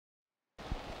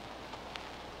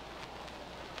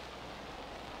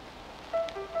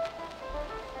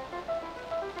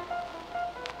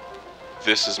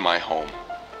This is my home.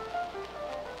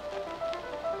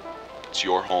 It's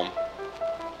your home.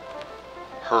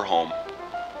 Her home.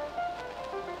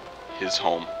 His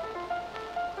home.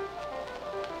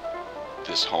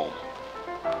 This home.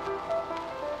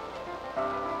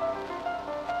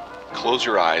 Close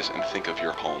your eyes and think of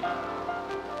your home.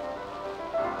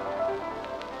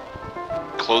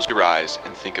 Close your eyes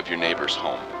and think of your neighbor's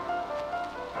home.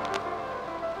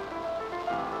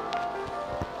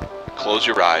 Close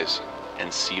your eyes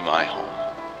and see my home.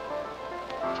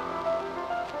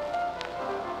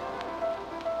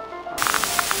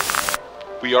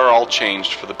 We are all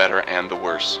changed for the better and the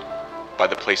worse by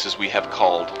the places we have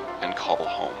called and call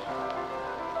home.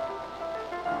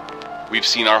 We've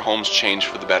seen our homes change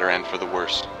for the better and for the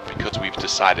worse because we've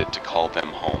decided to call them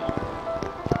home.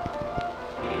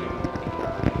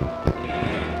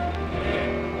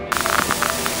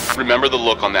 Remember the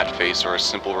look on that face, or a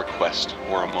simple request,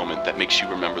 or a moment that makes you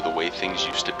remember the way things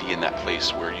used to be in that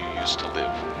place where you used to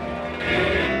live.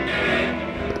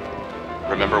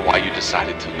 Remember why you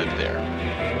decided to live there.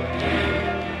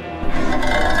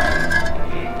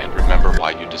 And remember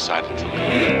why you decided to live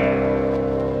there.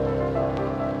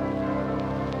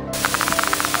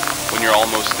 When you're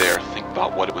almost there, think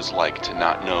about what it was like to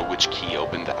not know which key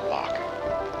opened that lock.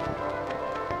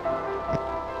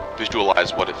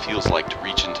 Visualize what it feels like to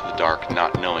reach into the dark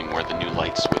not knowing where the new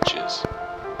light switch is.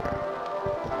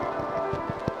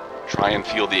 Try and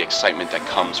feel the excitement that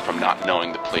comes from not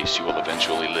knowing the place you will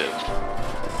eventually live.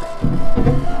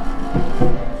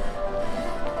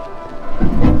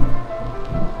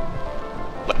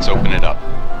 Let's open it up.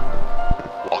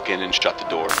 Walk in and shut the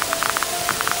door.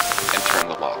 And turn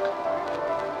the lock.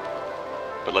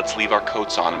 But let's leave our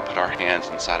coats on and put our hands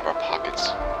inside of our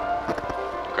pockets.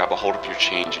 Grab a hold of your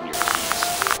change and your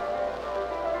keys.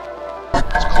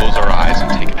 Let's close our eyes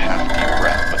and take a half deep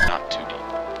breath, but not too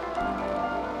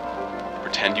deep.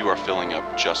 Pretend you are filling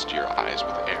up just your eyes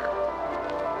with air.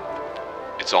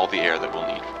 It's all the air that we'll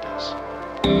need for this.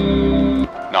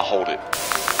 Now hold it,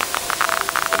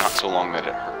 but not so long that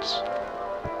it hurts.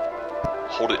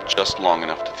 Hold it just long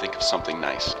enough to think of something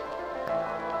nice.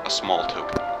 A small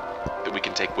token that we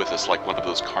can take with us, like one of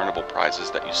those carnival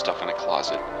prizes that you stuff in a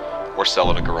closet or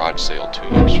sell at a garage sale 2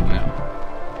 years from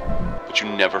now. But you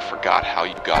never forgot how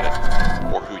you got it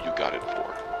or who you got it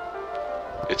for.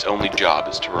 Its only job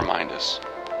is to remind us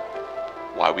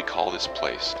why we call this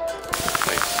place.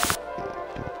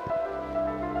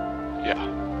 Yeah.